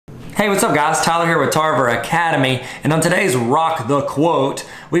Hey, what's up guys? Tyler here with Tarver Academy, and on today's Rock the Quote,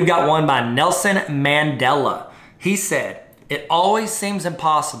 we've got one by Nelson Mandela. He said, "It always seems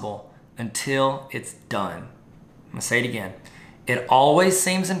impossible until it's done." I'm gonna say it again. It always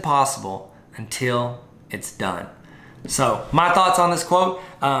seems impossible until it's done. So my thoughts on this quote,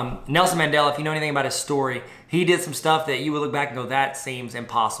 Nelson Mandela, if you know anything about his story, he did some stuff that you would look back and go, that seems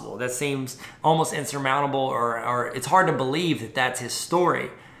impossible. That seems almost insurmountable, or it's hard to believe that that's his story.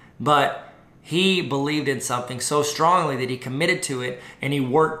 But he believed in something so strongly that he committed to it, and he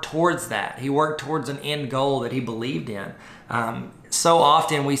worked towards that. He worked towards an end goal that he believed in. So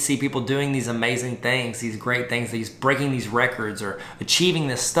often we see people doing these amazing things, these great things, these breaking these records or achieving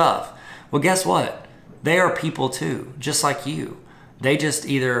this stuff. Well, guess what? They are people too, just like you. They just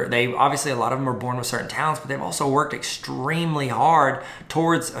obviously a lot of them are born with certain talents, but they've also worked extremely hard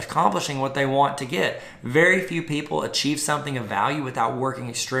towards accomplishing what they want to get. Very few people achieve something of value without working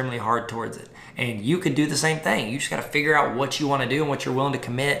extremely hard towards it. And you could do the same thing. You just got to figure out what you want to do and what you're willing to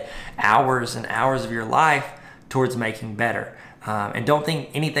commit hours and hours of your life towards making better. And don't think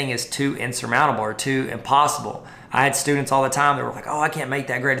anything is too insurmountable or too impossible. I had students all the time that were like, "Oh, I can't make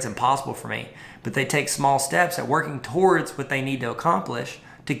that grade, it's impossible for me." But they take small steps at working towards what they need to accomplish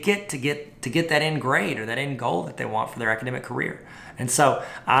to get that end grade or that end goal that they want for their academic career. And so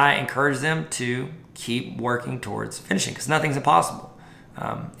I encourage them to keep working towards finishing, because nothing's impossible.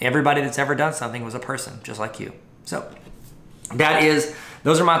 Everybody that's ever done something was a person just like you. So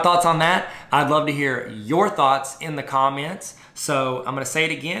those are my thoughts on that. I'd love to hear your thoughts in the comments. So I'm gonna say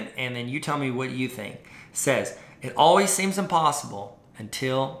it again, and then you tell me what you think. It says, "It always seems impossible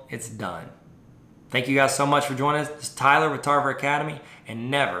until it's done." Thank you guys so much for joining us. This is Tyler with Tarver Academy,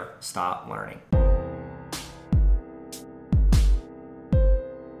 and never stop learning.